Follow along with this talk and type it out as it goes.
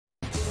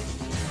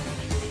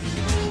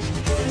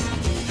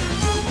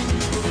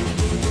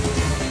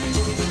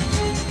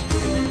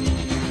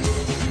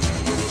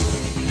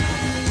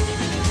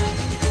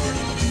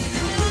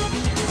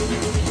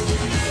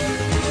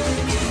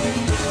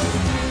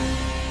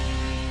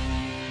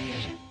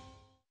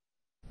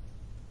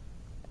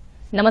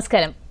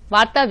నమస్కారం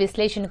వార్తా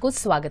విశ్లేషణకు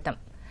స్వాగతం।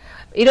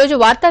 ఈ రోజు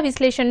వార్తా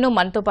విశ్లేషణను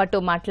మనతో పాటు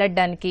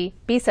మాట్లాడడానికి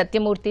పి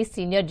సత్యమూర్తి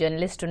సీనియర్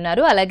జర్నలిస్ట్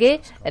ఉన్నారు, అలాగే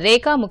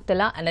రేఖా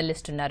ముక్తల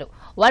అనలిస్ట్ ఉన్నారు।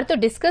 వారితో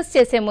డిస్కస్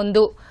చేసే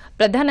ముందు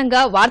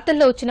ప్రధానంగా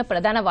వార్తల్లో వచ్చిన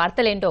ప్రధాన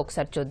వార్తలేంటో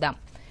ఒకసారి చూద్దాం।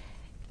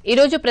 ఈ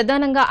రోజు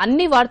ప్రధానంగా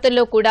అన్ని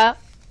వార్తల్లో కూడా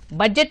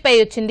బడ్జెట్ పై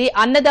వచ్చింది।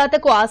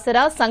 అన్నదాతకు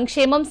ఆసరా,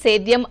 సంక్షేమం,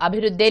 సేద్యం,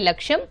 అభివృద్ధే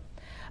లక్ష్యం,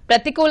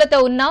 ప్రతికూలత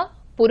ఉన్న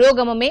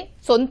పురోగమమే,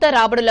 సొంత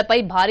రాబడులపై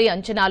భారీ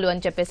అంచనాలు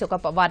అని చెప్పేసి ఒక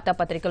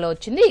వార్తాపత్రికలో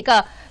వచ్చింది। ఇక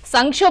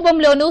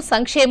సంక్షోభంలోనూ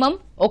సంక్షేమం,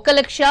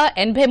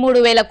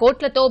 1,83,000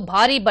 కోట్లతో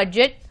భారీ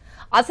బడ్జెట్,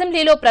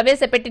 అసెంబ్లీలో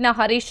ప్రవేశపెట్టిన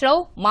హరీష్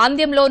రావు,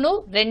 మాంద్యంలోనూ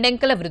 2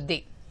 అంకెల వృద్ధి,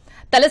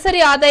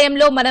 తలసరి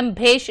ఆదాయంలో మనం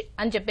భేష్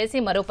అని చెప్పేసి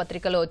మరో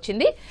పత్రికలో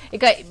వచ్చింది।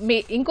 ఇక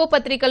ఇంకో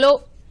పత్రికలో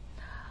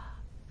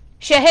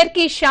షహర్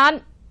కి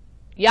షాన్,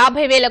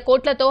 50,000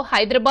 కోట్లతో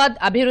హైదరాబాద్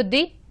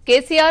అభివృద్ధి,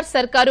 కేసీఆర్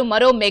సర్కారు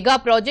మరో మెగా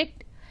ప్రాజెక్ట్,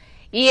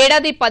 ఈ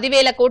ఏడాది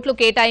 10,000 కోట్లు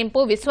కేటాయింపు,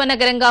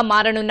 విశ్వనగరంగా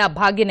మారనున్న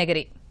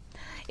భాగ్యనగరి।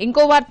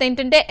 ఇంకో వార్త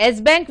ఏంటంటే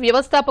ఎస్ బ్యాంక్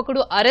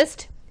వ్యవస్థాపకుడు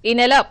అరెస్ట్, ఈ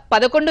నెల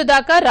 11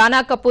 దాకా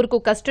రానా కపూర్ కు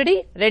కస్టడీ,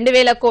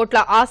 2,000 కోట్ల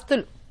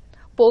ఆస్తులు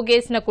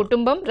పోగేసిన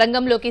కుటుంబం,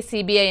 రంగంలోకి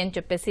సీబీఐ అని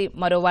చెప్పేసి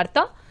మరో వార్త।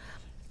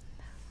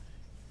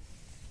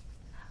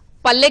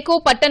 పల్లెకు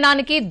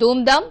పట్టణానికి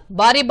ధూమ్ధాం,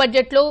 భారీ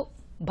బడ్జెట్లో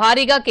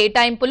భారీగా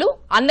కేటాయింపులు,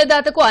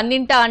 అన్నదాతకు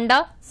అన్నింటా అండా,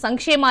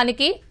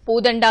 సంక్షేమానికి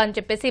పూదండ అని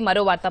చెప్పేసి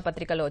మరో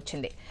వార్తాపత్రికలో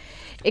వచ్చింది।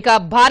 ఇక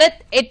భారత్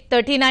ఎట్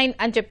 39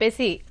 అని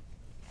చెప్పేసి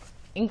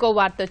ఇంకో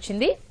వార్త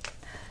వచ్చింది।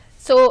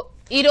 సో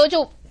ఈరోజు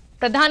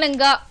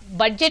ప్రధానంగా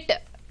బడ్జెట్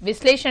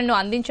విశ్లేషణను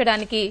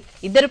అందించడానికి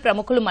ఇద్దరు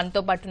ప్రముఖులు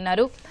మనతో పాటు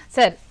ఉన్నారు।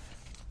 సార్,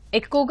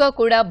 ఎక్కువగా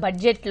కూడా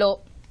బడ్జెట్లో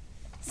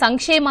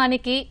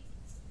సంక్షేమానికి,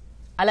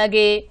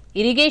 అలాగే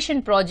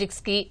ఇరిగేషన్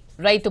ప్రాజెక్ట్స్ కి,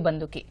 రైతు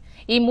బంధుకి,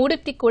 ఈ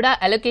మూడిటికి కూడా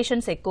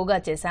అలొకేషన్స్ ఎక్కువగా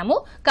చేశాము,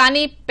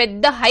 కానీ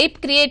పెద్ద హైప్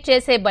క్రియేట్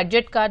చేసే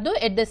బడ్జెట్ కాదు,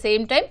 ఎట్ ద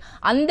సేమ్ టైం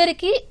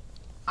అందరికీ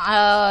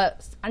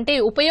అంటే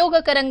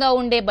ఉపయోగకరంగా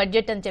ఉండే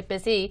బడ్జెట్ అని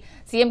చెప్పేసి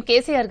సీఎం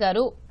కేసీఆర్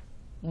గారు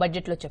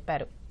బడ్జెట్లో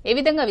చెప్పారు। ఏ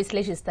విధంగా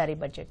విశ్లేషిస్తారు ఈ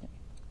బడ్జెట్ని?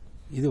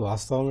 ఇది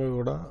వాస్తవంగా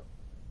కూడా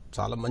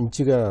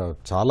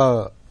చాలా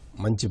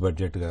మంచి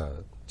బడ్జెట్గా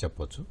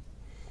చెప్పొచ్చు।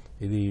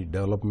 ఇది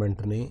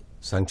డెవలప్మెంట్ని,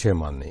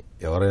 సంక్షేమాన్ని,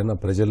 ఎవరైనా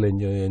ప్రజలు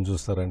ఏం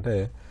చూస్తారంటే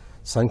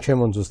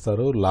సంక్షేమం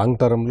చూస్తారు, లాంగ్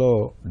టర్మ్లో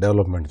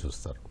డెవలప్మెంట్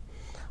చూస్తారు।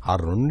 ఆ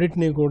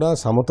రెండింటినీ కూడా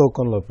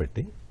సమతూకంలో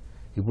పెట్టి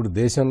ఇప్పుడు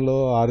దేశంలో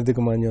ఆర్థిక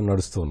మాంద్యం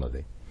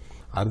నడుస్తున్నది।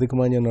 ఆర్థిక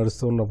మాంద్యం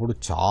నడుస్తున్నప్పుడు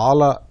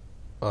చాలా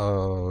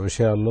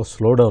విషయాల్లో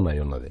స్లోడౌన్ అయి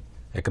ఉన్నది,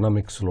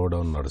 ఎకనామిక్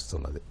స్లోడౌన్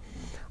నడుస్తున్నది।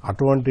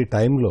 అటువంటి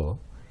టైంలో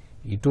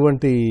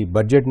ఇటువంటి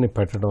బడ్జెట్ని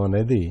పెట్టడం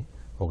అనేది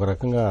ఒక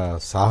రకంగా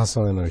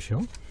సాహసమైన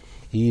విషయం।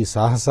 ఈ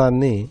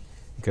సాహసాన్ని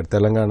ఇక్కడ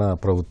తెలంగాణ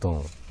ప్రభుత్వం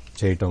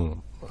చేయటం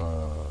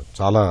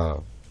చాలా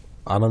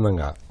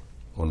ఆనందంగా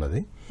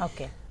ఉన్నది।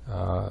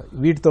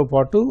 వీటితో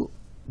పాటు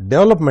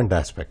డెవలప్మెంట్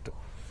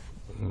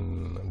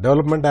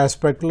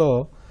ఆస్పెక్ట్లో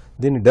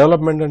దీని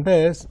డెవలప్మెంట్ అంటే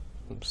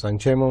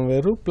సంక్షేమం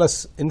వేరు, ప్లస్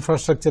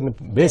ఇన్ఫ్రాస్ట్రక్చర్ని,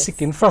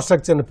 బేసిక్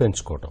ఇన్ఫ్రాస్ట్రక్చర్ని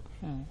పెంచుకోవటం,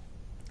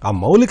 ఆ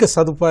మౌలిక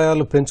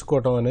సదుపాయాలు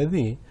పెంచుకోవటం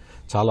అనేది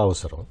చాలా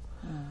అవసరం।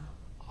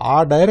 ఆ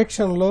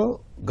డైరెక్షన్లో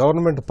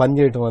గవర్నమెంట్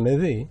పనిచేయటం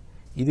అనేది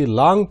ఇది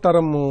లాంగ్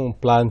టర్మ్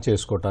ప్లాన్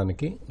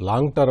చేసుకోవటానికి,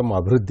 లాంగ్ టర్మ్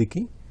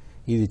అభివృద్ధికి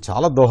ఇది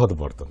చాలా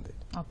దోహదపడుతుంది।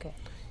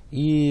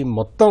 ఈ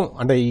మొత్తం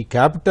అంటే ఈ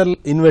క్యాపిటల్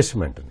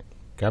ఇన్వెస్ట్మెంట్ని,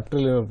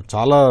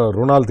 చాలా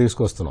రుణాలు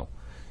తీసుకొస్తున్నాం,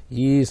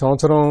 ఈ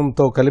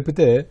సంవత్సరంతో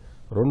కలిపితే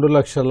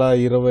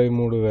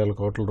 2,23,000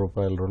 కోట్ల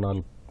రూపాయల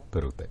రుణాలు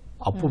పెరుగుతాయి,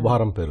 అప్పు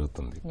భారం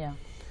పెరుగుతుంది।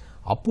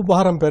 అప్పు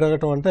భారం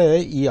పెరగటం అంటే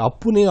ఈ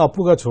అప్పుని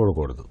అప్పుగా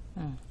చూడకూడదు,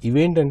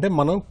 ఇవేంటంటే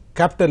మనం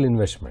క్యాపిటల్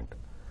ఇన్వెస్ట్మెంట్,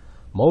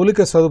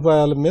 మౌలిక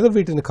సదుపాయాల మీద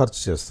వీటిని ఖర్చు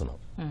చేస్తున్నాం,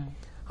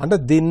 అంటే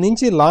దీని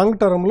నుంచి లాంగ్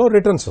టర్మ్లో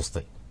రిటర్న్స్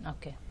వస్తాయి।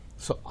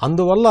 సో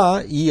అందువల్ల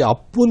ఈ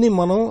అప్పుని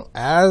మనం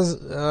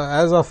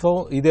యాజ్ ఆఫ్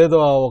ఇదేదో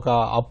ఒక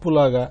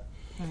అప్పులాగా,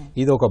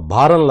 ఇది ఒక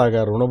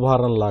భారంలాగా,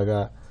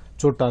 రుణభారంలాగా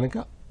చూడటం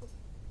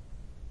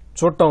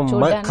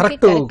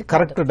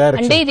కరెక్ట్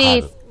డైరెక్షన్,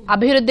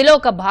 అభివృద్ధిలో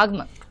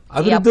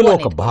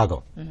ఒక భాగం।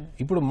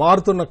 ఇప్పుడు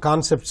మారుతున్న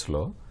కాన్సెప్ట్స్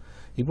లో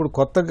ఇప్పుడు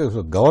కొత్తగా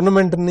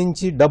గవర్నమెంట్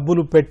నుంచి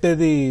డబ్బులు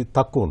పెట్టేది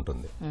తక్కువ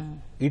ఉంటుంది,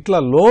 ఇట్లా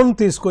లోన్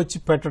తీసుకొచ్చి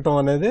పెట్టడం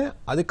అనేది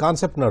అది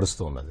కాన్సెప్ట్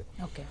నడుస్తూ ఉన్నది।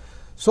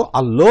 సో ఆ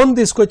లోన్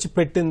తీసుకొచ్చి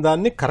పెట్టిన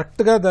దాన్ని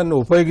కరెక్ట్ గా దాన్ని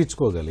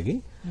ఉపయోగించుకోగలిగి,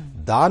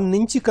 దాని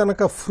నుంచి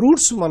కనుక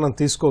ఫ్రూట్స్ మనం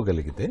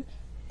తీసుకోగలిగితే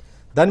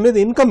దాని మీద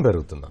ఇన్కమ్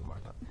పెరుగుతుంది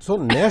అనమాట। సో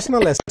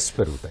నేషనల్ అసెట్స్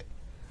పెరుగుతాయి।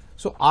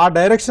 సో ఆ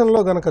డైరెక్షన్లో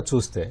గనక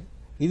చూస్తే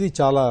ఇది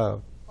చాలా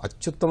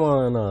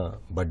అత్యుత్తమమైన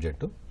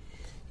బడ్జెట్।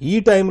 ఈ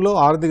టైంలో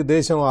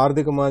దేశం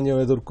ఆర్థిక మాంద్యం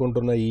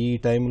ఎదుర్కొంటున్న ఈ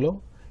టైంలో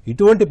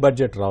ఇటువంటి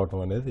బడ్జెట్ రావటం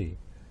అనేది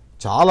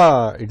చాలా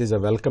it is a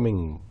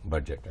welcoming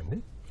budget అండి।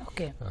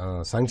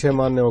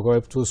 సంక్షేమాన్ని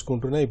ఒకవైపు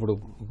చూసుకుంటూనే ఇప్పుడు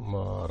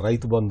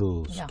రైతు బంధు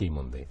స్కీమ్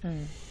ఉంది,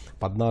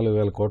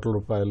 14,000 కోట్ల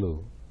రూపాయలు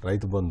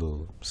రైతు బంధు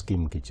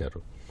స్కీమ్కి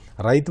ఇచ్చారు।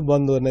 రైతు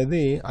బంధు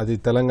అనేది అది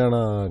తెలంగాణ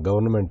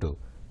గవర్నమెంట్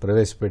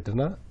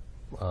ప్రవేశపెట్టిన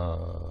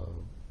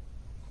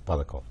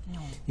పథకం।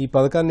 ఈ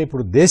పథకాన్ని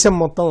ఇప్పుడు దేశం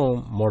మొత్తం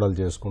మోడల్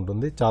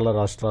చేసుకుంటుంది, చాలా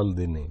రాష్ట్రాలు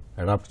దీన్ని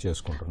అడాప్ట్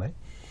చేసుకుంటున్నాయి।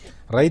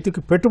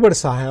 రైతుకి పెట్టుబడి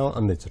సహాయం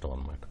అందించడం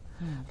అన్నమాట।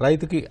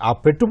 రైతుకి ఆ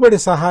పెట్టుబడి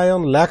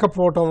సహాయం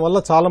లేకపోవటం వల్ల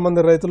చాలా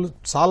మంది రైతులు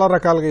చాలా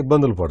రకాలుగా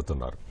ఇబ్బందులు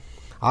పడుతున్నారు.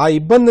 ఆ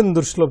ఇబ్బందిని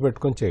దృష్టిలో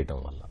పెట్టుకొని చేయటం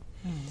వల్ల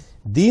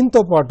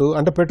దీంతో పాటు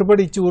అంటే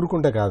పెట్టుబడి ఇచ్చి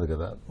ఊరుకుంటే కాదు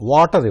కదా,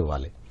 వాటర్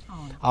ఇవ్వాలి.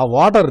 ఆ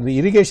వాటర్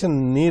ఇరిగేషన్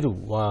నీరు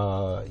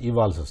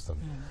ఇవ్వాల్సి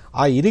వస్తుంది.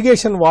 ఆ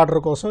ఇరిగేషన్ వాటర్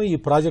కోసం ఈ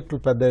ప్రాజెక్టులు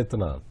పెద్ద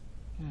ఎత్తున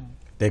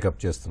టేకప్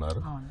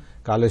చేస్తున్నారు.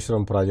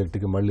 కాళేశ్వరం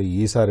ప్రాజెక్టుకి మళ్ళీ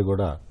ఈసారి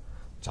కూడా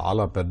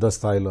చాలా పెద్ద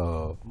స్థాయిలో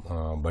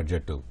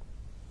బడ్జెట్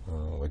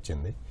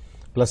వచ్చింది.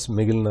 ప్లస్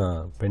మిగిలిన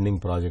పెండింగ్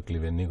ప్రాజెక్టులు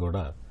ఇవన్నీ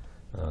కూడా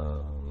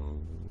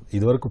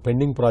ఇదివరకు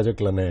పెండింగ్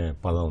ప్రాజెక్టులు అనే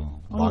పదం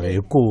బాగా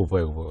ఎక్కువ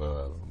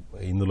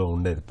ఇందులో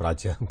ఉండేది,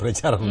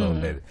 ప్రచారంలో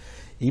ఉండేది.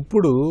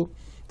 ఇప్పుడు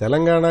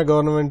తెలంగాణ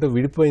గవర్నమెంట్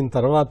విడిపోయిన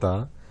తర్వాత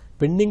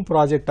పెండింగ్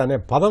ప్రాజెక్ట్ అనే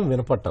పదం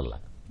వినపట్టల్లా.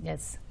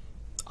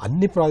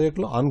 అన్ని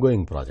ప్రాజెక్టులు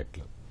ఆన్గోయింగ్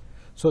ప్రాజెక్టులు.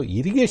 సో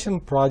ఇరిగేషన్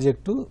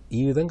ప్రాజెక్టు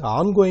ఈ విధంగా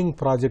ఆన్గోయింగ్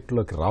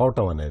ప్రాజెక్టులోకి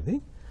రావటం అనేది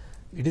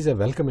it is a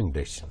welcoming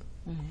decision.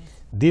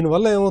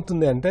 దీనివల్ల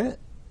ఏమవుతుంది అంటే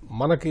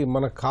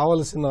మనకు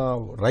కావలసిన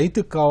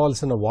రైతుకు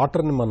కావాల్సిన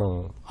వాటర్ని మనం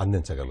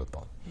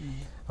అందించగలుగుతాం.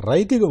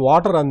 రైతుకి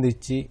వాటర్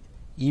అందించి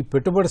ఈ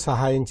పెట్టుబడి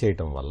సహాయం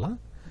చేయటం వల్ల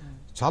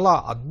చాలా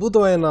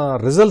అద్భుతమైన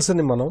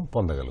రిజల్ట్స్ని మనం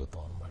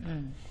పొందగలుగుతాం అన్నమాట.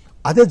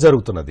 అదే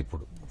జరుగుతున్నది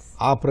ఇప్పుడు,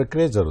 ఆ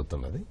ప్రక్రియ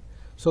జరుగుతున్నది.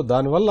 సో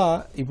దానివల్ల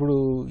ఇప్పుడు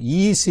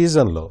ఈ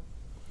సీజన్లో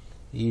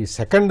ఈ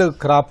సెకండ్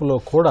క్రాప్లో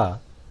కూడా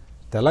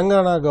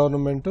తెలంగాణ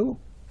గవర్నమెంట్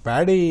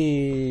ప్యాడీ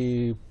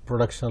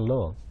ప్రొడక్షన్లో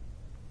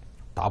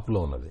టాప్లో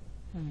ఉన్నది.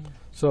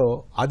 సో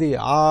అది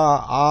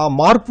ఆ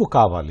మార్పు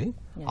కావాలి.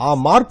 ఆ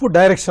మార్పు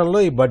డైరెక్షన్లో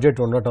ఈ బడ్జెట్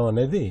ఉండటం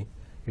అనేది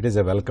it is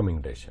a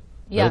welcoming decision,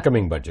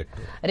 welcoming budget.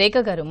 రేఖ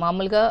గారు,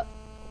 మామూలుగా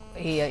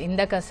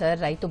ఇందాక సార్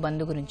రైతు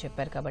బంధు గురించి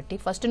చెప్పారు కాబట్టి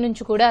ఫస్ట్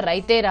నుంచి కూడా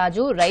రైతే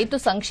రాజు, రైతు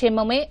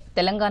సంక్షేమమే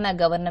తెలంగాణ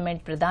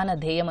గవర్నమెంట్ ప్రధాన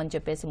ధ్యేయం అని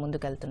చెప్పేసి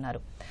ముందుకెళ్తున్నారు.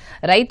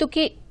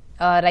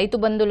 రైతు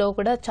బంధులో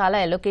కూడా చాలా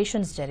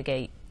అలొకేషన్స్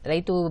జరిగాయి.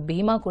 రైతు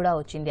బీమా కూడా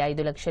వచ్చింది.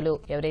 5 లక్షలు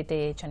ఎవరైతే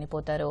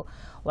చనిపోతారో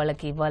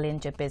వాళ్ళకి ఇవ్వాలి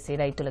అని చెప్పేసి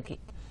రైతులకి.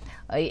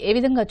 ఏ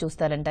విధంగా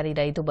చూస్తారంటారు ఈ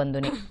రైతు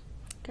బంధుని?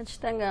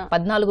 ఖచ్చితంగా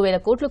 14,000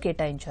 కోట్లు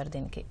కేటాయించారు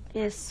దీనికి.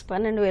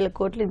 12,000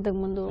 కోట్లు ఇంతకు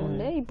ముందు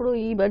ఉండే, ఇప్పుడు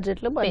ఈ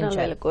బడ్జెట్ లో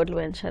 14,000 కోట్లు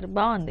పెంచారు.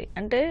 బాగుంది.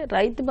 అంటే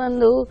రైతు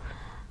బంధు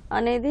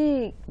అనేది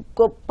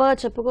గొప్ప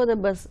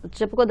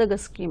చెప్పుకోదగ్గ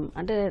స్కీమ్.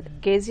 అంటే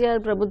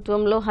కేసీఆర్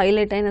ప్రభుత్వంలో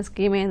హైలైట్ అయిన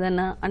స్కీమ్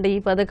ఏదన్నా అంటే ఈ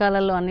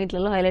పథకాలలో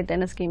అన్నిట్లలో హైలైట్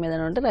అయిన స్కీమ్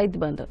ఏదైనా ఉంటే రైతు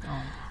బంధు.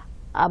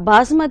 ఆ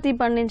బాసుమతి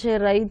పండించే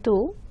రైతు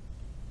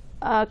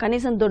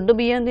కనీసం దొడ్డు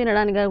బియ్యం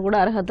తినడానికి కూడా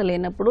అర్హత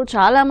లేనప్పుడు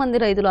చాలా మంది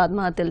రైతులు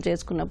ఆత్మహత్యలు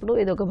చేసుకున్నప్పుడు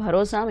ఇది ఒక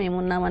భరోసా,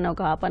 మేమున్నామని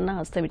ఒక ఆపన్న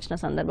హస్తం ఇచ్చిన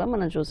సందర్భం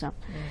మనం చూసాం.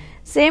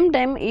 సేమ్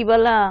టైం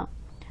ఇవాళ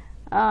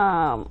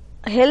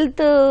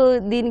హెల్త్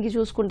దీనికి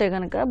చూసుకుంటే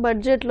కనుక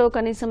బడ్జెట్లో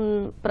కనీసం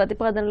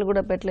ప్రతిపాదనలు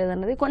కూడా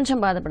పెట్టలేదన్నది కొంచెం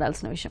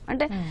బాధపడాల్సిన విషయం.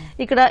 అంటే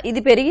ఇక్కడ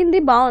ఇది పెరిగింది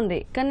బాగుంది,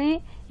 కానీ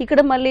ఇక్కడ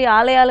మళ్ళీ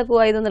ఆలయాలకు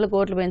 500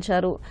 కోట్లు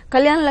పెంచారు.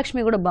 కళ్యాణ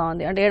లక్ష్మి కూడా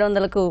బాగుంది, అంటే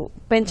 700కు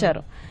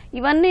పెంచారు.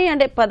 ఇవన్నీ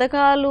అంటే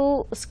పథకాలు,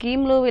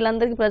 స్కీమ్లు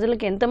వీళ్ళందరికీ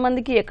ప్రజలకు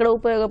ఎంతమందికి ఎక్కడ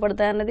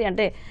ఉపయోగపడతాయన్నది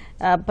అంటే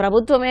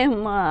ప్రభుత్వమే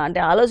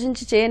అంటే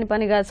ఆలోచించి చేయని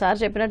పనిగా సార్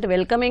చెప్పినట్టు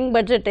వెల్కమింగ్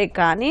బడ్జెటే,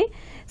 కానీ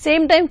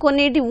సేమ్ టైం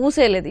కొన్నిటి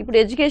ఊసేయలేదు. ఇప్పుడు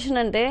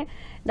ఎడ్యుకేషన్ అంటే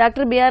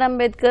డాక్టర్ బిఆర్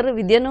అంబేద్కర్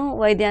విద్యను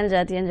వైద్యాన్ని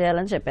జాతీయం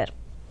చేయాలని చెప్పారు.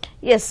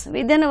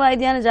 విద్యను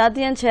వైద్యాన్ని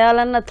జాతీయం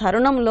చేయాలన్న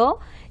తరుణంలో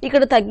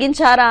ఇక్కడ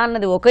తగ్గించారా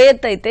అన్నది ఒక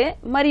ఎత్తు అయితే,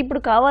 మరి ఇప్పుడు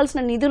కావాల్సిన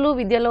నిధులు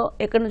విద్యలో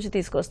ఎక్కడి నుంచి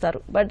తీసుకొస్తారు?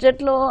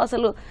 బడ్జెట్లో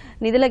అసలు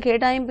నిధుల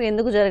కేటాయింపు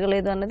ఎందుకు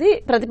జరగలేదు అన్నది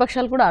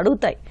ప్రతిపక్షాలు కూడా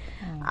అడుగుతాయి.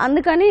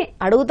 అందుకని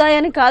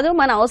అడుగుతాయని కాదు,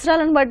 మన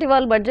అవసరాలను బట్టి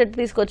వాళ్ళు బడ్జెట్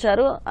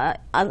తీసుకొచ్చారు.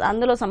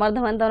 అందులో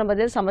సమర్థవంతమైన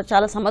బడ్జెట్,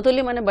 చాలా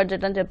సమతుల్యమైన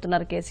బడ్జెట్ అని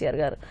చెప్తున్నారు కేసీఆర్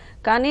గారు.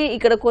 కానీ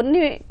ఇక్కడ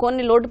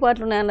కొన్ని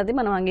లోటుపాట్లు ఉన్నాయన్నది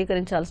మనం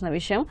అంగీకరించాల్సిన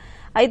విషయం.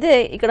 అయితే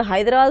ఇక్కడ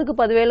హైదరాబాద్కు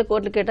 10,000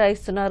 కోట్లు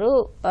కేటాయిస్తున్నారు,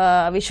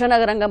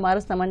 విశ్వనగరంగా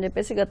మారుస్తామని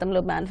చెప్పేసి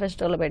గతంలో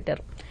మేనిఫెస్టోలో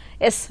పెట్టారు.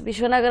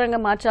 విశ్వనగరంగా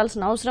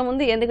మార్చాల్సిన అవసరం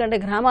ఉంది. ఎందుకంటే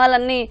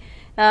గ్రామాలన్నీ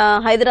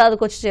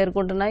హైదరాబాద్కు వచ్చి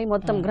చేరుకుంటున్నాయి.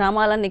 మొత్తం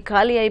గ్రామాలన్నీ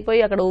ఖాళీ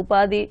అయిపోయి అక్కడ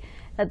ఉపాధి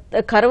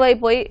కరువు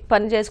అయిపోయి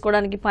పని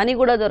చేసుకోవడానికి పని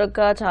కూడా దొరక్క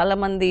చాలా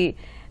మంది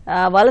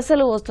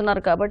వలసలు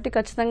వస్తున్నారు. కాబట్టి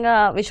ఖచ్చితంగా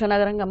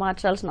విశ్వనగరంగా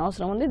మార్చాల్సిన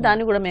అవసరం ఉంది.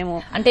 దాన్ని కూడా మేము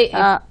అంటే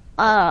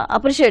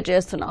అప్రిషియేట్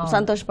చేస్తున్నాం,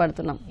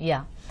 సంతోషపడుతున్నాం.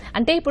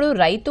 అంటే ఇప్పుడు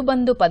రైతు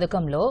బంధు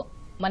పథకంలో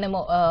మనము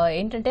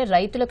ఏంటంటే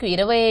రైతులకు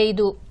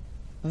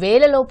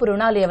 25,000 లోపు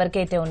రుణాలు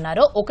ఎవరికైతే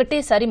ఉన్నారో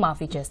ఒకటేసారి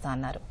మాఫీ చేస్తా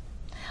అన్నారు.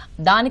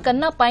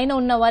 దానికన్నా పైన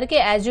ఉన్న వారికి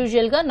యాజ్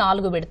యూజువల్ గా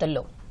 4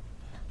 విడతల్లో.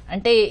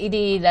 అంటే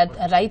ఇది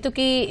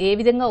రైతుకి ఏ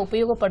విధంగా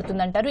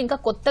ఉపయోగపడుతుందంటారు? ఇంకా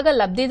కొత్తగా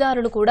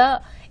లబ్ధిదారులు కూడా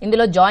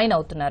ఇందులో జాయిన్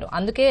అవుతున్నారు.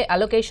 అందుకే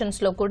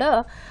అలొకేషన్స్ లో కూడా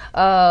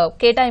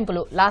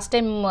కేటాయింపులు లాస్ట్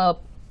టైం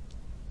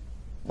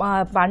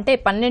అంటే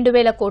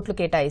 12,000 కోట్లు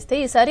కేటాయిస్తే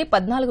ఈసారి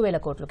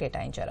 14,000 కోట్లు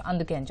కేటాయించారు.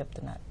 అందుకే అని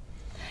చెప్తున్నారు.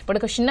 ఇప్పుడు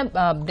ఒక చిన్న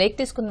బ్రేక్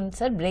తీసుకుందాం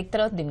సార్. బ్రేక్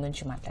తర్వాత దీని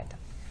గురించి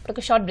మాట్లాడదాం. ఇప్పుడు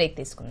ఒక షార్ట్ బ్రేక్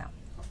తీసుకుందాం.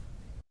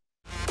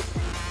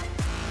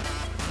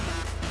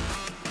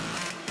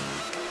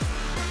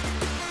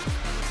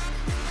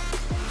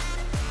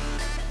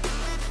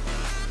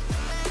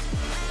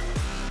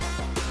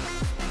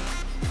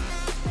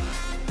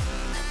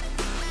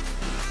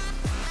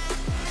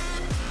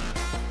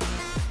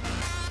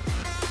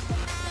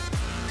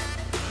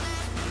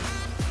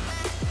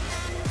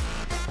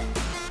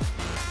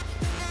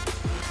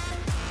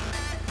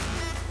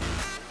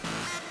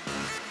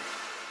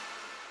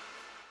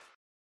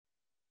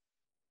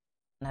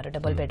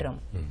 Double bedroom.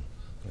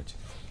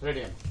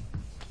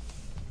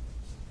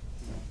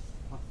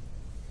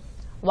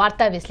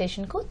 వార్తా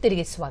విశ్లేషణకు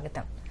తిరిగి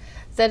స్వాగతం.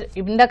 సార్,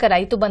 ఇందాక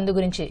రైతు బంధు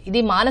గురించి, ఇది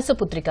మానస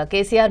పుత్రిక,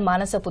 కేసీఆర్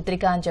మానస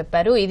పుత్రిక అని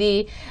చెప్పారు. ఇది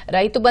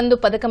రైతు బంధు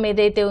పథకం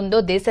ఏదైతే ఉందో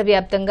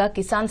దేశవ్యాప్తంగా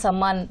కిసాన్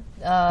సమ్మాన్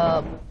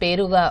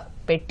పేరుగా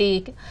పెట్టి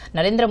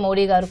నరేంద్ర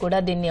మోడీ గారు కూడా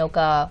దీన్ని ఒక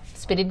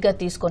స్పిరిట్ గా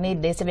తీసుకొని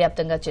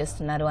దేశవ్యాప్తంగా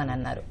చేస్తున్నారు అని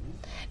అన్నారు.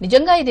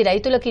 నిజంగా ఇది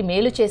రైతులకి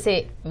మేలు చేసే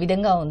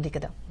విధంగా ఉంది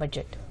కదా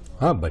బడ్జెట్?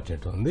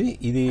 బడ్జెట్ ఉంది.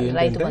 ఇది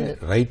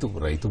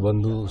రైతు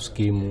బంధు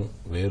స్కీము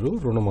వేరు,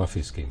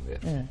 రుణమాఫీ స్కీమ్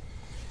వేరు.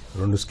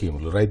 రెండు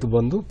స్కీములు. రైతు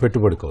బంధు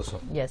పెట్టుబడి కోసం,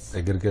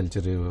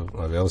 అగ్రికల్చర్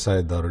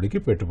వ్యవసాయదారుడికి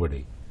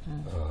పెట్టుబడి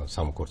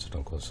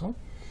సమకూర్చడం కోసం.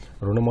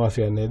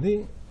 రుణమాఫీ అనేది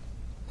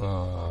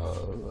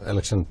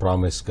ఎలక్షన్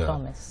ప్రామిస్ గా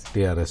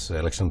టీఆర్ఎస్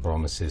ఎలక్షన్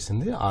ప్రామిస్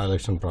చేసింది. ఆ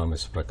ఎలక్షన్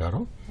ప్రామిస్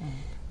ప్రకారం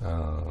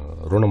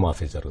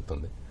రుణమాఫీ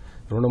జరుగుతుంది.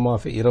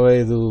 రుణమాఫీ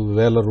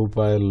 25,000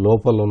 రూపాయల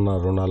లోపల ఉన్న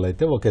రుణాలు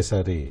అయితే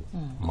ఒకేసారి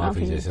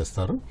మాఫీ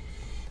చేసేస్తారు.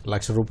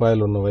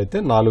 ₹1,00,000 ఉన్నవైతే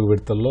 4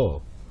 విడతల్లో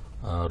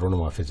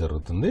రుణమాఫీ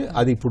జరుగుతుంది.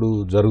 అది ఇప్పుడు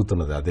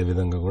జరుగుతున్నది, అదే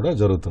విధంగా కూడా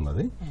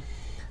జరుగుతున్నది.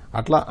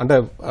 అట్లా అంటే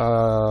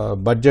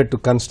బడ్జెట్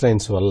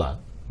కన్స్ట్రైన్స్ వల్ల,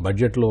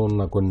 బడ్జెట్లో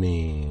ఉన్న కొన్ని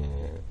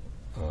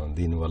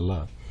దీనివల్ల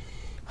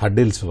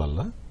హడ్డిల్స్ వల్ల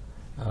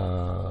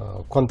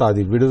కొంత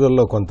అది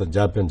విడుదలలో కొంత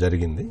జాప్యం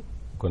జరిగింది.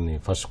 కొన్ని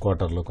ఫస్ట్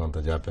క్వార్టర్లో కొంత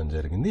జాప్యం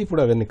జరిగింది. ఇప్పుడు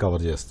అవన్నీ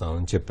కవర్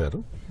చేస్తామని చెప్పారు.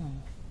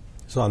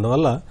 సో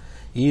అందువల్ల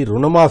ఈ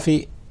రుణమాఫీ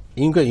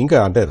ఇంకా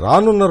అంటే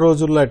రానున్న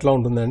రోజుల్లో ఎట్లా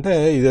ఉంటుందంటే,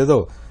 ఇదేదో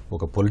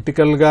ఒక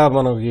పొలిటికల్గా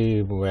మనకి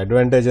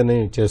అడ్వాంటేజ్ అని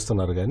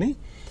చేస్తున్నారు. కానీ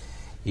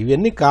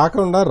ఇవన్నీ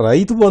కాకుండా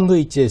రైతు బంధు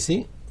ఇచ్చేసి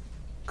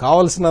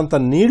కావలసినంత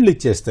నీళ్లు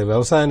ఇచ్చేస్తే,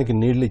 వ్యవసాయానికి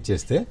నీళ్లు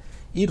ఇచ్చేస్తే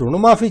ఈ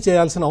రుణమాఫీ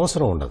చేయాల్సిన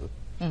అవసరం ఉండదు.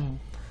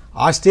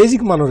 ఆ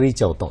స్టేజ్కి మనం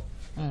రీచ్ అవుతాం.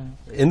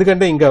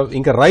 ఎందుకంటే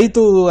ఇంకా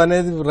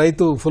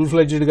రైతు ఫుల్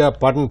ఫ్లెడ్జ్డ్గా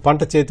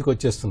పంట చేతికి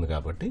వచ్చేస్తుంది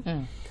కాబట్టి.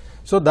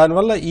 సో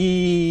దానివల్ల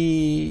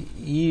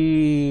ఈ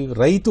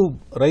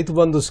రైతు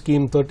బంధు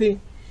స్కీమ్ తోటి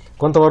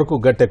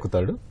కొంతవరకు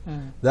గట్టెక్కుతాడు.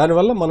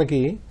 దానివల్ల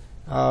మనకి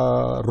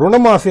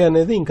రుణమాఫీ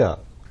అనేది ఇంకా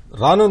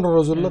రానున్న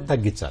రోజుల్లో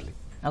తగ్గించాలి,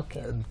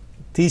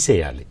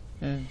 తీసేయాలి.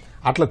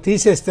 అట్లా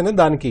తీసేస్తేనే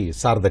దానికి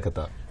సార్థకత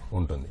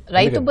ఉంటుంది.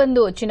 రైతు బంధు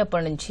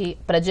వచ్చినప్పటి నుంచి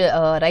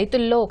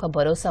రైతుల్లో ఒక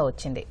భరోసా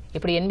వచ్చింది.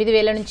 ఇప్పుడు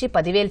 8,000 నుంచి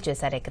 10,000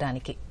 చేశారు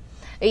ఎకరానికి.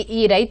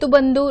 ఈ రైతు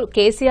బంధు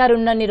కేసీఆర్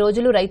ఉన్నన్ని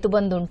రోజులు రైతు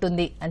బంధు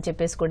ఉంటుంది అని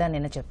చెప్పేసి కూడా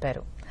నిన్న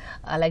చెప్పారు.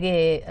 అలాగే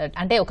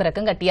అంటే ఒక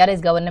రకంగా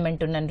టీఆర్ఎస్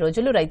గవర్నమెంట్ ఉన్నన్ని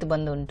రోజులు రైతు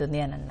బంధు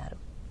ఉంటుంది అని అన్నారు.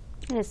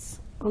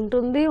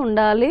 ఉంటుంది,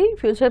 ఉండాలి,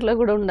 ఫ్యూచర్లో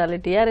కూడా ఉండాలి.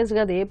 టీఆర్ఎస్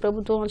కాదు, ఏ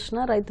ప్రభుత్వం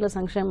వచ్చినా రైతుల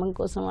సంక్షేమం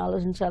కోసం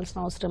ఆలోచించాల్సిన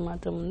అవసరం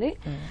మాత్రం ఉంది.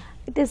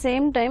 అయితే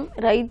సేమ్ టైం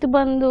రైతు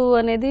బంధు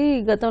అనేది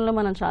గతంలో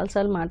మనం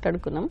చాలాసార్లు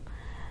మాట్లాడుకున్నాం.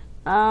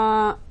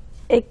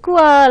 ఎక్కువ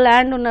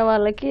ల్యాండ్ ఉన్న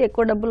వాళ్ళకి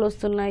ఎక్కువ డబ్బులు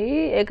వస్తున్నాయి,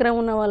 ఎకరం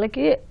ఉన్న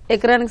వాళ్ళకి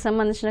ఎకరానికి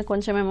సంబంధించిన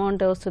కొంచెం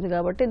అమౌంట్ వస్తుంది.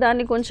 కాబట్టి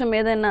దాన్ని కొంచెం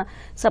ఏదైనా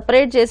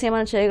సపరేట్ చేసి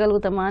ఏమైనా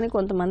చేయగలుగుతామా అని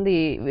కొంతమంది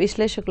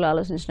విశ్లేషకులు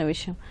ఆలోచించిన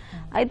విషయం.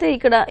 అయితే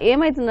ఇక్కడ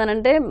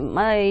ఏమవుతుందనంటే,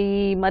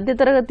 ఈ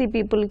మధ్యతరగతి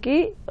పీపుల్కి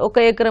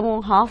 1 ఎకరము,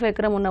 ½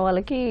 ఎకరం ఉన్న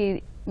వాళ్ళకి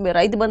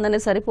రైతు బంధు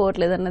అనేది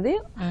సరిపోవట్లేదు అన్నది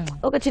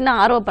ఒక చిన్న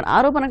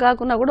ఆరోపణ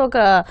కాకుండా కూడా ఒక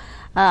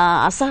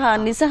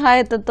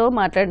నిస్సహాయతతో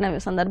మాట్లాడిన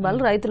సందర్భాలు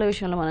రైతుల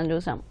విషయంలో మనం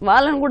చూసాం.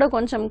 వాళ్ళని కూడా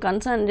కొంచెం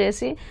కన్సర్న్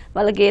చేసి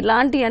వాళ్ళకి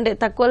ఎలాంటి, అంటే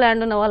తక్కువ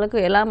ల్యాండ్ ఉన్న వాళ్ళకు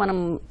ఎలా మనం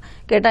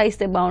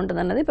కేటాయిస్తే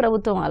బాగుంటుంది అన్నది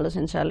ప్రభుత్వం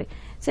ఆలోచించాలి.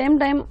 సేమ్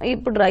టైం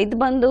ఇప్పుడు రైతు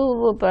బంధు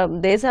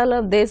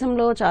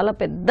దేశంలో చాలా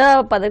పెద్ద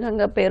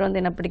పథకంగా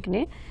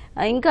పేరొందినప్పటికీ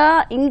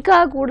ఇంకా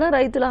కూడా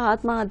రైతుల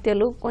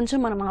ఆత్మహత్యలు కొంచెం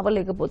మనం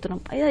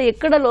ఆపలేకపోతున్నాం. అయ్యా,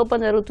 ఎక్కడ లోపం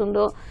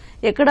జరుగుతుందో,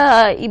 ఎక్కడ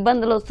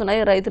ఇబ్బందులు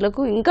వస్తున్నాయో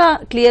రైతులకు ఇంకా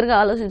క్లియర్గా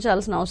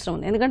ఆలోచించాల్సిన అవసరం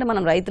ఉంది. ఎందుకంటే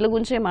మనం రైతుల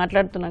గురించే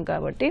మాట్లాడుతున్నాం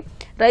కాబట్టి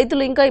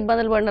రైతులు ఇంకా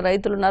ఇబ్బందులు పడిన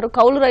రైతులు ఉన్నారు.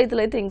 కౌలు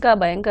రైతులు అయితే ఇంకా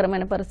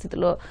భయంకరమైన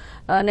పరిస్థితిలో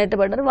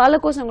నెట్టబడ్డారు. వాళ్ళ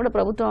కోసం కూడా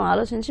ప్రభుత్వం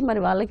ఆలోచించి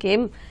మరి వాళ్ళకి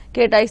ఏం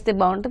కేటాయిస్తే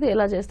బాగుంటుంది,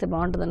 ఎలా చేస్తే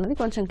బాగుంటుంది అన్నది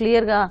కొంచెం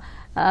క్లియర్గా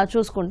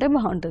చూసుకుంటే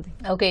బాగుంటుంది.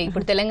 ఓకే,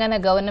 ఇప్పుడు తెలంగాణ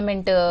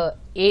గవర్నమెంట్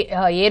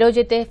ఏ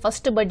రోజైతే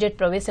ఫస్ట్ బడ్జెట్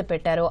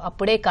ప్రవేశపెట్టారో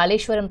అప్పుడే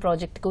కాళేశ్వరం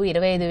ప్రాజెక్టుకు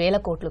 25,000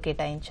 కోట్లు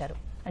కేటాయించారు.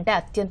 అంటే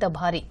అత్యంత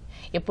భారీ,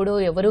 ఎప్పుడూ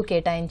ఎవరూ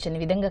కేటాయించని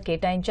విధంగా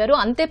కేటాయించారు.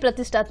 అంతే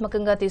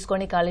ప్రతిష్టాత్మకంగా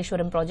తీసుకొని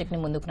కాళేశ్వరం ప్రాజెక్ట్ ని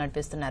ముందుకు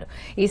నడిపిస్తున్నారు.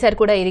 ఈసారి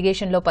కూడా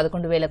ఇరిగేషన్ లో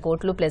 11,000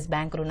 కోట్లు ప్లస్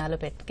బ్యాంక్ రుణాలు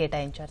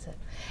కేటాయించారు సార్.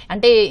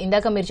 అంటే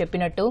ఇందాక మీరు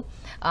చెప్పినట్టు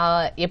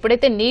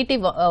ఎప్పుడైతే నీటి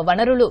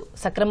వనరులు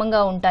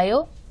సక్రమంగా ఉంటాయో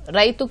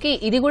రైతుకి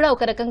ఇది కూడా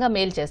ఒక రకంగా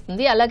మేలు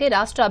చేస్తుంది, అలాగే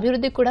రాష్ట్ర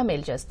అభివృద్ధికి కూడా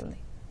మేలు చేస్తుంది.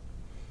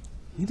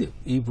 ఇది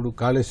ఇప్పుడు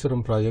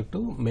కాళేశ్వరం ప్రాజెక్టు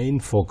మెయిన్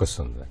ఫోకస్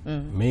ఉంది.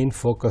 మెయిన్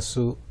ఫోకస్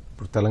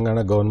ఇప్పుడు తెలంగాణ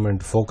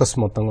గవర్నమెంట్ ఫోకస్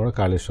మొత్తం కూడా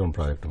కాళేశ్వరం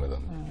ప్రాజెక్టు మీద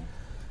ఉంది.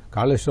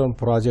 కాళేశ్వరం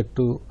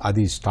ప్రాజెక్టు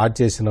అది స్టార్ట్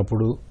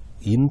చేసినప్పుడు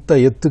ఇంత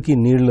ఎత్తుకి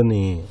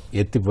నీళ్లని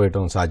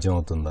ఎత్తిపోయటం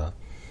సాధ్యమవుతుందా,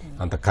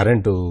 అంత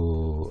కరెంటు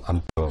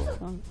అంత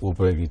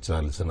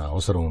ఉపయోగించాల్సిన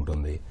అవసరం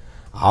ఉంటుంది,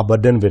 ఆ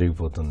బర్డెన్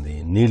పెరిగిపోతుంది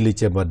నీళ్ళు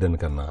ఇచ్చే బర్డెన్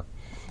కన్నా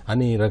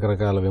అని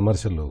రకరకాల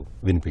విమర్శలు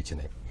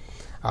వినిపించినాయి.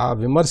 ఆ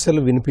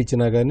విమర్శలు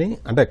వినిపించినా కానీ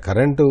అంటే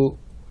కరెంటు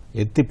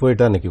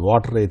ఎత్తిపోయటానికి,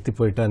 వాటర్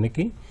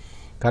ఎత్తిపోయటానికి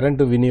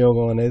కరెంటు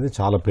వినియోగం అనేది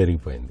చాలా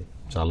పెరిగిపోయింది,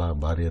 చాలా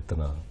భారీ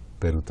ఎత్తున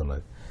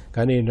పెరుగుతున్నది.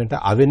 కానీ ఏంటంటే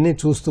అవన్నీ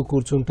చూస్తూ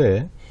కూర్చుంటే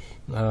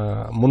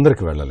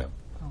ముందరికి వెళ్ళలేం.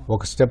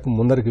 ఒక స్టెప్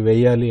ముందరికి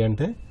వేయాలి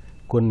అంటే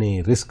కొన్ని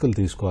రిస్కులు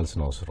తీసుకోవాల్సిన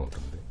అవసరం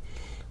ఉంటుంది.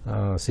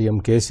 సీఎం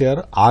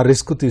కేసీఆర్ ఆ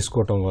రిస్క్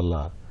తీసుకోవటం వల్ల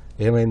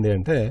ఏమైంది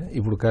అంటే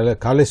ఇప్పుడు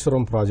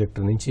కాళేశ్వరం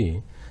ప్రాజెక్టు నుంచి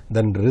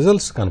దాని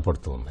రిజల్ట్స్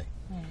కనపడుతూ ఉన్నాయి.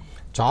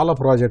 చాలా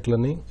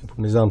ప్రాజెక్టులని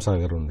ఇప్పుడు నిజాం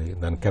సాగర్ ఉంది,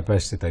 దాని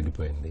కెపాసిటీ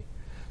తగ్గిపోయింది,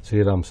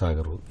 శ్రీరామ్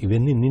సాగర్,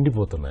 ఇవన్నీ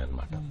నిండిపోతున్నాయి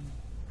అన్నమాట.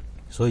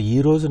 సో ఈ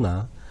రోజున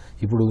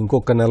ఇప్పుడు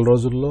ఇంకొక నెల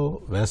రోజుల్లో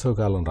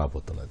వేసవికాలం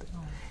రాబోతున్నది.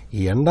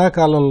 ఈ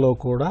ఎండాకాలంలో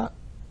కూడా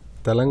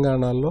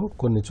తెలంగాణలో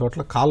కొన్ని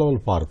చోట్ల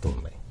కాలువలు పారుతూ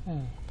ఉన్నాయి.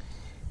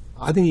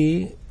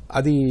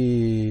 అది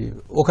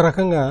ఒక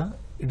రకంగా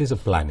it is a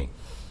planning.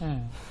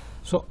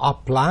 So ఆ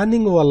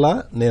ప్లానింగ్ వల్ల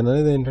నేను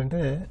అనేది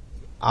ఏంటంటే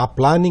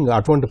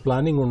అటువంటి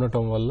ప్లానింగ్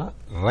ఉండటం వల్ల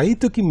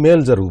రైతుకి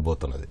మేలు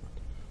జరగబోతున్నది.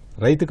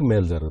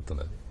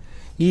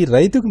 ఈ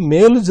రైతుకు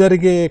మేలు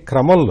జరిగే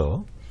క్రమంలో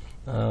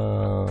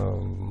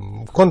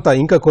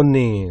ఇంకా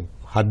కొన్ని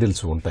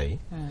హర్డిల్స్ ఉంటాయి.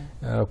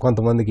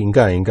 కొంతమందికి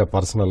ఇంకా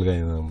పర్సనల్గా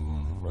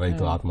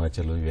రైతు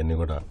ఆత్మహత్యలు ఇవన్నీ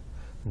కూడా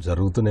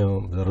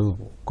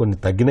కొన్ని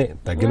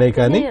తగ్గినాయి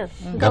కానీ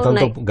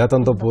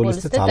గతంతో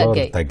పోలిస్తే చాలా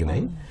వరకు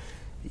తగ్గినాయి.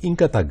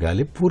 ఇంకా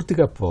తగ్గాలి,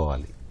 పూర్తిగా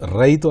పోవాలి.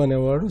 రైతు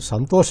అనేవాడు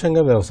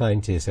సంతోషంగా వ్యవసాయం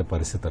చేసే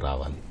పరిస్థితి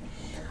రావాలి.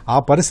 ఆ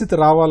పరిస్థితి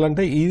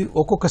రావాలంటే ఈ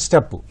ఒక్కొక్క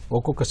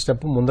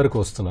స్టెప్ ముందరికి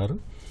వస్తున్నారు.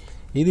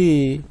 ఇది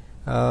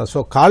సో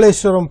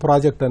కాళేశ్వరం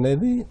ప్రాజెక్ట్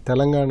అనేది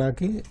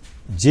తెలంగాణకి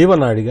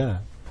జీవనాడిగా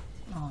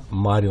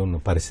మారి ఉన్న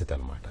పరిస్థితి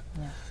అన్నమాట.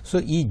 సో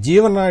ఈ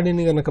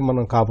జీవనాడిని గనక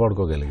మనం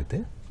కాపాడుకోగలిగితే,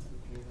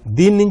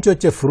 దీని నుంచి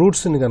వచ్చే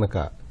ఫ్రూట్స్ని గనక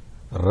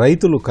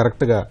రైతులు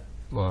కరెక్ట్గా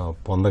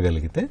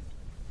పొందగలిగితే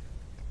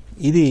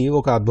ఇది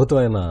ఒక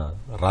అద్భుతమైన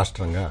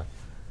రాష్ట్రంగా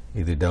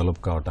ఇది డెవలప్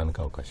కావడానికి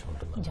అవకాశం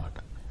ఉంటుంది అన్నమాట.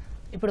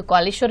 ఇప్పుడు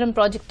కాళేశ్వరం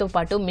ప్రాజెక్టుతో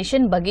పాటు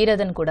మిషన్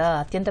భగీరథను కూడా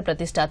అత్యంత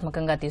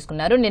ప్రతిష్టాత్మకంగా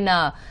తీసుకున్నారు. నిన్న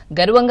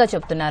గర్వంగా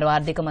చెప్తున్నారు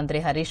ఆర్థిక మంత్రి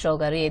హరీష్ రావు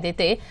గారు,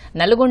 ఏదైతే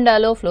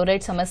నల్గొండలో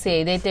ఫ్లోరైడ్ సమస్య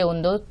ఏదైతే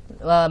ఉందో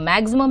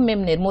మాక్సిమం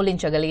మేము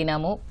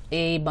నిర్మూలించగలిగినాము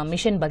ఈ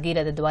మిషన్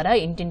భగీరథ ద్వారా,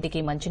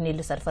 ఇంటింటికి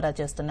మంచినీళ్లు సరఫరా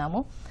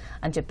చేస్తున్నాము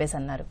అని చెప్పేసి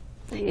అన్నారు.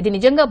 ఇది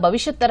నిజంగా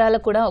భవిష్యత్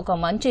తరాలకు కూడా ఒక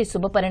మంచి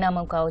శుభ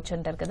పరిణామం కావచ్చు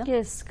అంటారు కదా.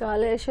 ఎస్,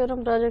 కాళేశ్వరం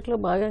ప్రాజెక్టులో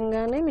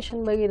భాగంగానే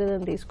మిషన్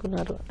భగీరథని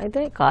తీసుకున్నారు.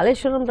 అయితే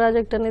కాళేశ్వరం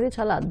ప్రాజెక్ట్ అనేది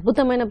చాలా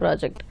అద్భుతమైన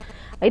ప్రాజెక్ట్.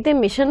 అయితే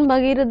మిషన్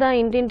భగీరథ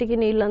ఇంటింటికి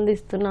నీళ్లు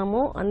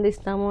అందిస్తాము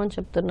అని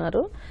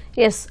చెప్తున్నారు.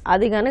 ఎస్,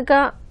 అది గనక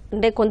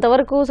అంటే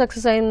కొంతవరకు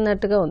సక్సెస్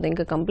అయినట్టుగా ఉంది,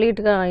 ఇంకా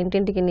కంప్లీట్గా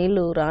ఇంటింటికి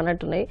నీళ్లు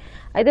రానట్టున్నాయి.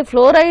 అయితే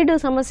ఫ్లోరైడ్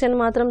సమస్యను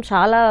మాత్రం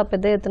చాలా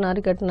పెద్ద ఎత్తున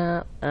అరికట్టిన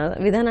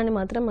విధానాన్ని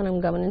మాత్రం మనం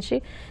గమనించి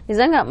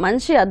నిజంగా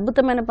మంచి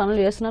అద్భుతమైన పనులు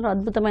చేస్తున్నారు,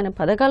 అద్భుతమైన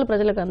పథకాలు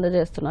ప్రజలకు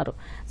అందజేస్తున్నారు.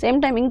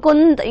 సేమ్ టైం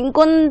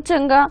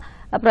ఇంకొంచెంగా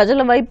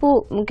ప్రజల వైపు,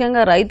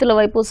 ముఖ్యంగా రైతుల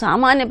వైపు,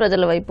 సామాన్య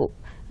ప్రజల వైపు,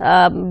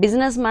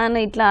 బిజినెస్ మ్యాన్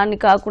ఇట్లా అని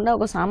కాకుండా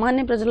ఒక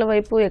సామాన్య ప్రజల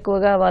వైపు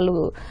ఎక్కువగా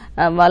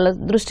వాళ్ళ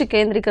దృష్టి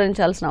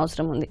కేంద్రీకరించాల్సిన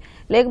అవసరం ఉంది.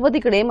 లేకపోతే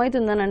ఇక్కడ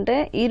ఏమవుతుందనంటే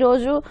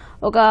ఈరోజు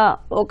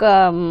ఒక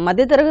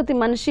మధ్యతరగతి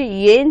మనిషి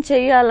ఏం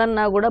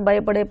చేయాలన్నా కూడా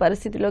భయపడే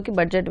పరిస్థితిలోకి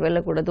బడ్జెట్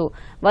వెళ్ళకూడదు.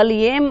 వాళ్ళు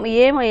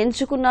ఏం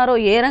ఎంచుకున్నారో,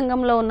 ఏ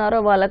రంగంలో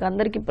ఉన్నారో వాళ్ళకి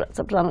అందరికీ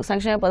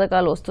సంక్షేమ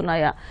పథకాలు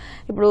వస్తున్నాయా.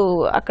 ఇప్పుడు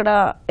అక్కడ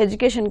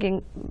ఎడ్యుకేషన్కి,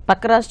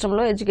 పక్క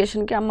రాష్ట్రంలో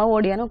ఎడ్యుకేషన్కి అమ్మ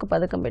ఒడి అని ఒక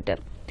పథకం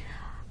పెట్టారు.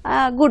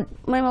 గుడ్,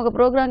 మేము ఒక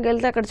ప్రోగ్రామ్కి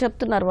వెళ్తే అక్కడ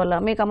చెప్తున్నారు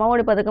మీకు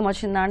అమ్మఒడి పథకం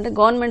వచ్చిందా అంటే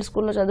గవర్నమెంట్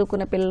స్కూల్లో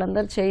చదువుకునే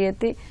పిల్లలందరూ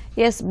చేయెత్తి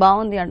ఎస్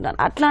బాగుంది అంటారు.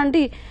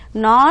 అట్లాంటి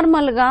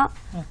నార్మల్గా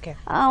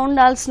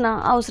ఉండాల్సిన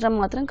అవసరం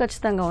మాత్రం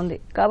ఖచ్చితంగా ఉంది.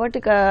 కాబట్టి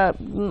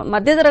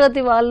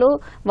మధ్యతరగతి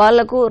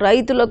వాళ్లకు,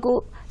 రైతులకు,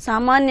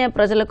 సామాన్య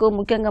ప్రజలకు,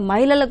 ముఖ్యంగా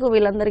మహిళలకు,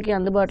 వీళ్ళందరికీ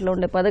అందుబాటులో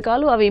ఉండే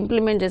పథకాలు అవి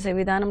ఇంప్లిమెంట్ చేసే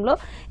విధానంలో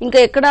ఇంకా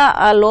ఎక్కడ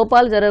ఆ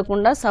లోపాలు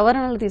జరగకుండా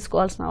సవరణలు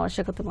తీసుకోవాల్సిన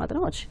ఆవశ్యకత మాత్రం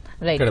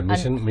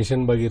వచ్చింది.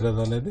 మిషన్ భగీరథ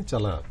అనేది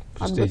చాలా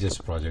ప్రెస్టీజియస్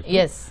ప్రాజెక్ట్.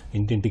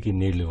 ఇంటింటికి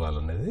నీళ్లు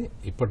ఇవ్వాలనేది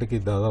ఇప్పటికీ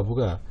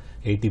దాదాపుగా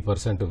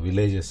 80%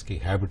 విలేజెస్ కి,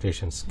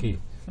 హ్యాబిటేషన్స్ కి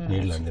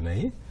నీళ్లు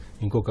అందినాయి.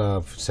 ఇంకొక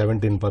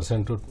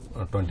 17%,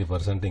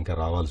 20% ఇంకా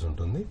రావాల్సి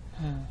ఉంటుంది.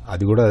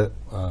 అది కూడా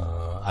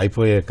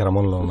అయిపోయే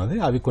క్రమంలో ఉన్నది.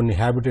 అవి కొన్ని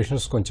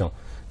హ్యాబిటేషన్స్ కొంచెం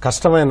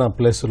కష్టమైన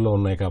ప్లేసుల్లో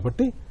ఉన్నాయి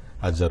కాబట్టి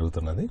అది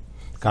జరుగుతున్నది.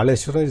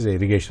 Kaleshwaram is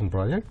irrigation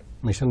project,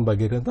 machine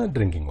Bhagiratha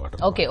drinking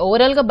water. Okay,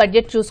 overall గా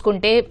బడ్జెట్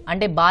చూసుకుంటే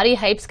అంటే భారీ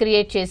హైప్స్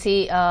క్రియేట్ చేసి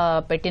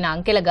పెట్టిన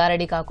అంకెల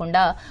గారడి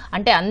కాకుండా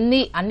అంటే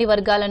అన్ని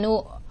వర్గాలను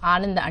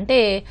అంటే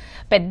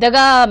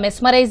పెద్దగా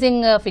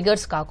మెస్మరైజింగ్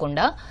ఫిగర్స్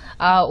కాకుండా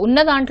ఉన్న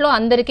దాంట్లో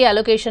అందరికీ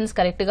అలొకేషన్స్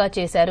కరెక్ట్ గా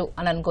చేశారు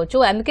అని అనుకోవచ్చు.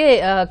 అందుకే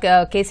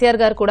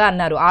కేసీఆర్ గారు కూడా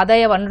అన్నారు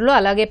ఆదాయ వనరులు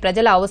అలాగే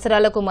ప్రజల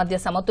అవసరాలకు మధ్య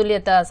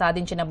సమతుల్యత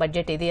సాధించిన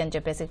బడ్జెట్ ఇది అని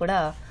చెప్పేసి కూడా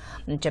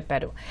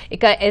చెప్పారు.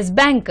 ఇక ఎస్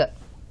బ్యాంక్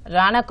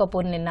రాణా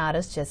కపూర్ నిన్న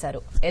అరెస్ట్ చేశారు.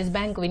 ఎస్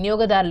బ్యాంక్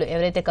వినియోగదారులు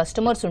ఎవరైతే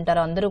కస్టమర్స్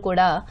ఉంటారో అందరూ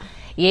కూడా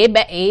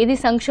ఏది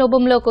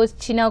సంక్షోభంలోకి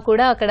వచ్చినా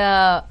కూడా అక్కడ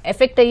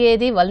ఎఫెక్ట్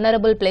అయ్యేది,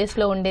 వల్నరబుల్ ప్లేస్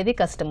లో ఉండేది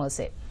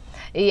కస్టమర్సే.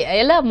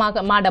 ఎలా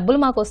మా డబ్బులు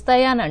మాకు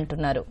వస్తాయా అని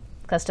అంటున్నారు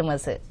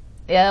కస్టమర్స్.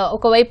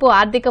 ఒకవైపు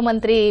ఆర్థిక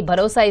మంత్రి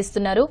భరోసా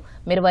ఇస్తున్నారు,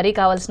 మీరు వరీ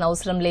కావాల్సిన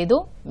అవసరం లేదు,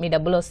 మీ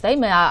డబ్బులు వస్తాయి,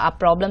 ఆ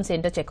ప్రాబ్లమ్స్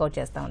ఏంటో చెక్అవుట్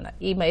చేస్తా ఉన్నారు.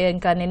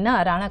 ఇంకా నిన్న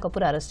రాణా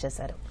కపూర్ అరెస్ట్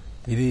చేశారు.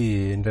 ఇది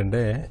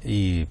ఏంటంటే ఈ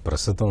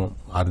ప్రస్తుతం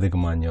ఆర్థిక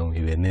మాన్యం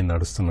ఇవన్నీ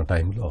నడుస్తున్న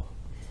టైంలో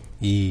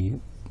ఈ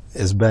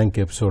ఎస్ బ్యాంక్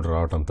ఎపిసోడ్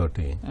రావడంతో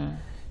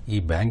ఈ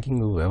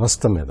బ్యాంకింగ్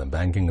వ్యవస్థ మీద,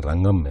 బ్యాంకింగ్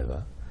రంగం మీద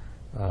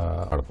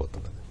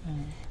పడిపోతున్నది.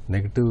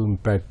 నెగిటివ్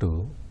ఇంపాక్ట్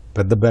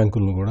పెద్ద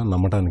బ్యాంకులను కూడా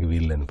నమ్మటానికి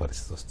వీల్లేని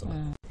పరిస్థితి వస్తుంది.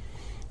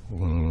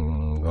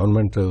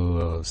 గవర్నమెంట్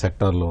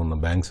సెక్టార్లో ఉన్న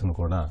బ్యాంక్స్ను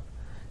కూడా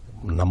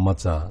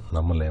నమ్మచ్చా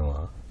నమ్మలేమా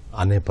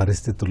అనే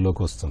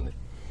పరిస్థితుల్లోకి వస్తుంది.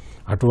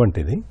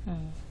 అటువంటిది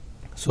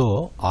సో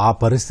ఆ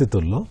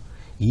పరిస్థితుల్లో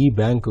ఈ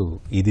బ్యాంకు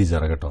ఇది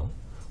జరగటం,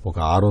 ఒక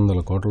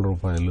 600 కోట్ల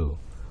రూపాయలు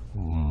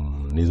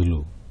నిధులు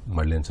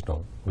మళ్లించటం,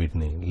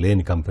 వీటిని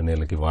లేని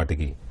కంపెనీలకి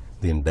వాటికి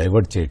దీన్ని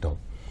డైవర్ట్ చేయటం,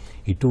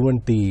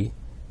 ఇటువంటి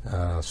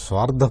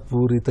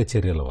స్వార్థపూరిత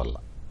చర్యల వల్ల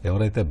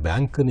ఎవరైతే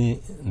బ్యాంకుని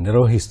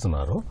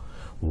నిర్వహిస్తున్నారో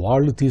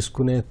వాళ్ళు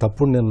తీసుకునే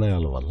తప్పుడు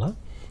నిర్ణయాల వల్ల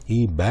ఈ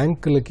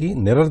బ్యాంకులకి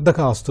నిరర్ధక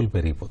ఆస్తులు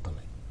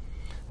పెరిగిపోతున్నాయి.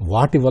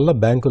 వాటి వల్ల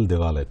బ్యాంకులు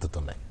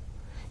దివాలెత్తుతున్నాయి.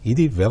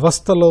 ఇది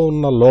వ్యవస్థలో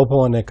ఉన్న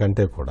లోపం అనే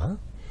కంటే కూడా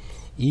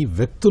ఈ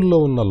వ్యక్తుల్లో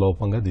ఉన్న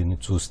లోపంగా దీన్ని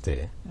చూస్తే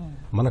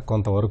మనకు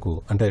కొంతవరకు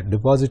అంటే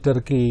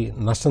డిపాజిటర్కి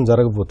నష్టం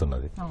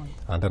జరగబోతున్నది.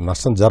 అంటే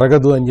నష్టం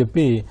జరగదు అని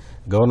చెప్పి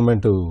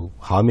గవర్నమెంట్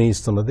హామీ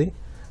ఇస్తున్నది,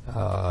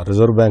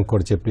 రిజర్వ్ బ్యాంక్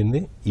కూడా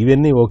చెప్పింది.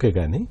 ఇవన్నీ ఓకే,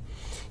 కానీ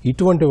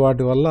ఇటువంటి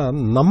వాటి వల్ల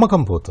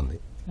నమ్మకం పోతుంది.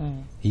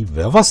 ఈ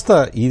వ్యవస్థ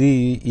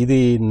ఇది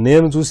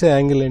నేను చూసే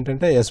యాంగిల్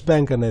ఏంటంటే ఎస్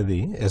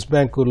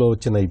బ్యాంకులో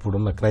వచ్చిన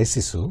ఇప్పుడున్న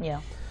క్రైసిస్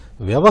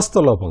వ్యవస్థ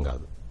లోపం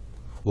కాదు,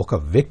 ఒక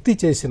వ్యక్తి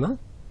చేసిన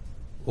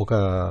ఒక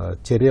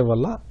చర్య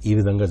వల్ల ఈ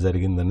విధంగా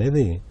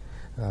జరిగిందనేది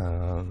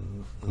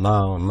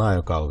నా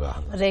యొక్క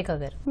అవగాహన. రేఖా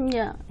గారు,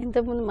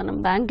 ఇంతకుముందు మనం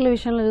బ్యాంకుల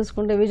విషయంలో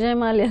చూసుకుంటే విజయ్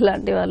మాల్యా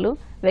లాంటి వాళ్ళు,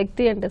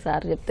 వ్యక్తి అంటే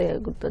సార్ చెప్తే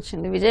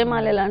గుర్తొచ్చింది, విజయ్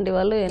మాల్యా లాంటి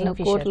వాళ్ళు ఎన్నో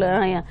కోట్ల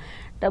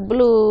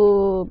డబ్బులు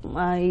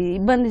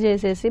ఇబ్బంది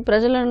చేసేసి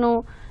ప్రజలను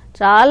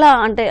చాలా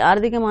అంటే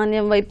ఆర్థిక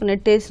మాంద్యం వైపు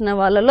నెట్టేసిన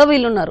వాళ్ళలో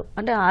వీళ్ళున్నారు.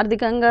 అంటే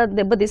ఆర్థికంగా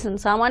దెబ్బతీసిన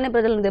సామాన్య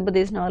ప్రజలను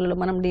దెబ్బతీసిన వాళ్ళలో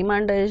మనం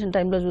డిమానిటైజేషన్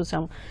టైంలో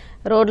చూసాం.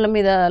 రోడ్ల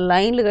మీద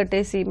లైన్లు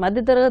కట్టేసి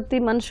మధ్యతరగతి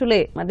మనుషులే,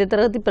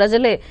 మధ్యతరగతి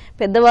ప్రజలే,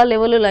 పెద్దవాళ్ళు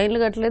ఎవరు లైన్లు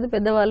కట్టలేదు,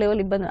 పెద్దవాళ్ళు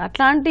ఎవరు ఇబ్బంది.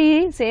 అట్లాంటి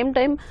సేమ్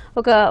టైం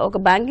ఒక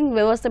బ్యాంకింగ్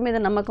వ్యవస్థ మీద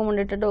నమ్మకం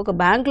ఉండేటట్టు, ఒక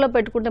బ్యాంకులో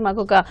పెట్టుకుంటే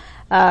మాకు ఒక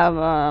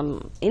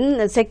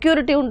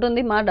సెక్యూరిటీ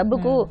ఉంటుంది, మా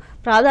డబ్బుకు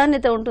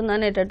ప్రాధాన్యత ఉంటుంది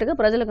అనేటట్టుగా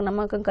ప్రజలకు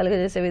నమ్మకం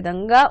కలిగజేసే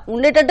విధంగా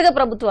ఉండేటట్టుగా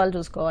ప్రభుత్వాలు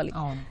చూసుకోవాలి.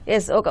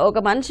 ఎస్, ఒక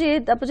మనిషి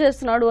తప్పు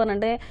చేస్తున్నాడు అని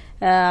అంటే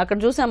అక్కడ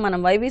చూసాం మనం,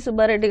 వైవి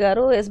సుబ్బారెడ్డి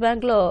గారు ఎస్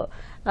బ్యాంక్లో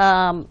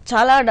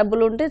చాలా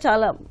డబ్బులు ఉంటే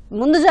చాలా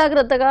ముందు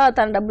జాగ్రత్తగా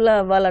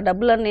వాళ్ళ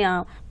డబ్బులన్నీ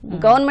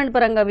గవర్నమెంట్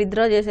పరంగా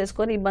విత్డ్రా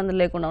చేసేసుకొని ఇబ్బందులు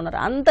లేకుండా ఉన్నారు.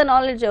 అంత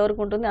నాలెడ్జ్ ఎవరికి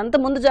ఉంటుంది, అంత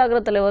ముందు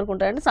జాగ్రత్తలు ఎవరికి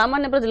ఉంటాయంటే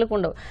సామాన్య ప్రజలకు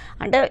ఉండవు.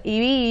 అంటే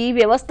ఈ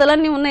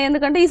వ్యవస్థలన్నీ ఉన్నాయి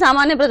ఎందుకంటే ఈ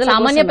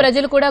సామాన్య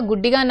ప్రజలు కూడా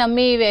గుడ్డిగా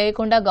నమ్మి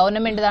వేయకుండా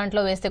గవర్నమెంట్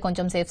దాంట్లో వేస్తే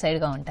కొంచెం సేఫ్ సైడ్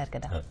గా ఉంటారు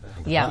కదా.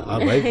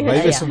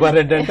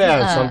 సుబ్బారెడ్డి అంటే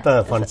సొంత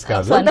ఫండ్స్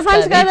కాదు,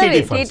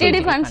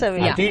 టీటీడీ ఫండ్స్.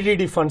 అవి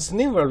టీటీడీ ఫండ్స్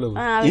ని వాళ్ళు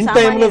ఇన్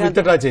టైమ్ లో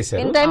విత్డ్రా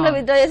చేశారు.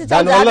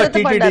 దానివల్ల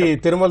టీటీడీ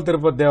తిరుమల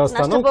తిరుపతి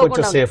దేవస్థానం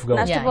కొంచెం సేఫ్ గా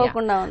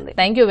నష్టపోకుండా ఉంది.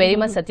 Thank you very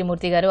much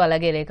Satyamurthy గారు,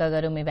 అలాగే రేఖా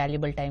గారు, మీ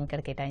వాల్యుబుల్ టైం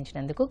ఇక్కడ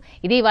కేటాయించినందుకు.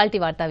 ఇది ఇవాల్టి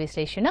వార్తా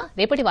విశ్లేషణ.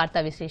 రేపటి వార్తా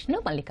విశ్లేషణ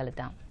మళ్ళీ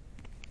కలుద్దాం.